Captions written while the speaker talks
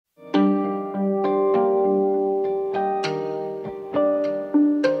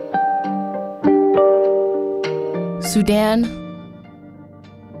Sudan,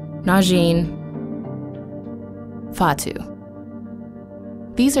 Najin, Fatu.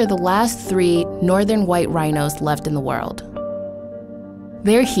 These are the last 3 northern white rhinos left in the world.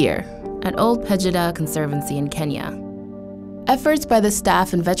 They're here at Ol Pejeta Conservancy in Kenya. Efforts by the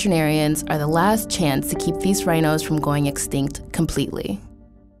staff and veterinarians are the last chance to keep these rhinos from going extinct completely.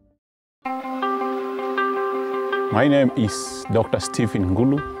 My name is Dr. Stephen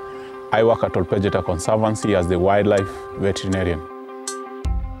Ngulu. I work at Ol Pejeta Conservancy as the wildlife veterinarian.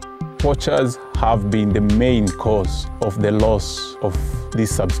 Poachers have been the main cause of the loss of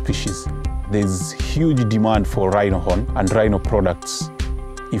these subspecies. There's huge demand for rhino horn and rhino products.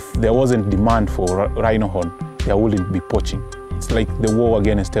 If there wasn't demand for rhino horn, there wouldn't be poaching. It's like the war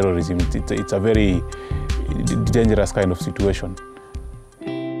against terrorism. It's a very dangerous kind of situation.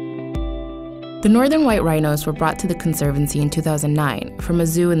 The northern white rhinos were brought to the Conservancy in 2009 from a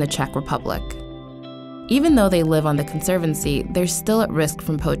zoo in the Czech Republic. Even though they live on the Conservancy, they're still at risk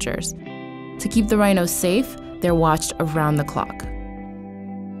from poachers. To keep the rhinos safe, they're watched around the clock.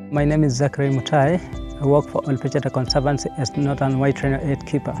 My name is Zachary Mutai. I work for Ol Pejeta Conservancy as northern white rhino aid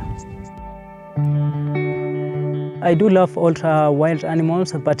keeper. I do love all wild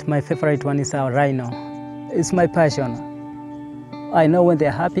animals, but my favorite one is our rhino. It's my passion. I know when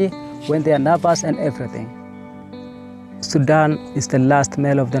they're happy, when they are nervous and everything. Sudan is the last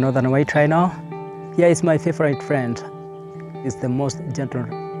male of the northern white rhino. He is my favorite friend. He's the most gentle.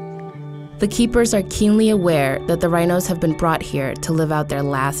 The keepers are keenly aware that the rhinos have been brought here to live out their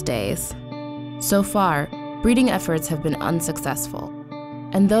last days. So far, breeding efforts have been unsuccessful.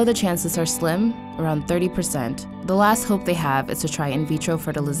 And though the chances are slim, around 30%, the last hope they have is to try in vitro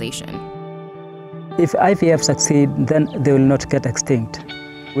fertilization. If IVF succeeds, then they will not get extinct.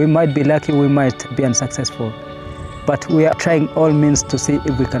 We might be lucky, we might be unsuccessful, but we are trying all means to see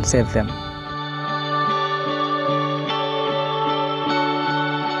if we can save them.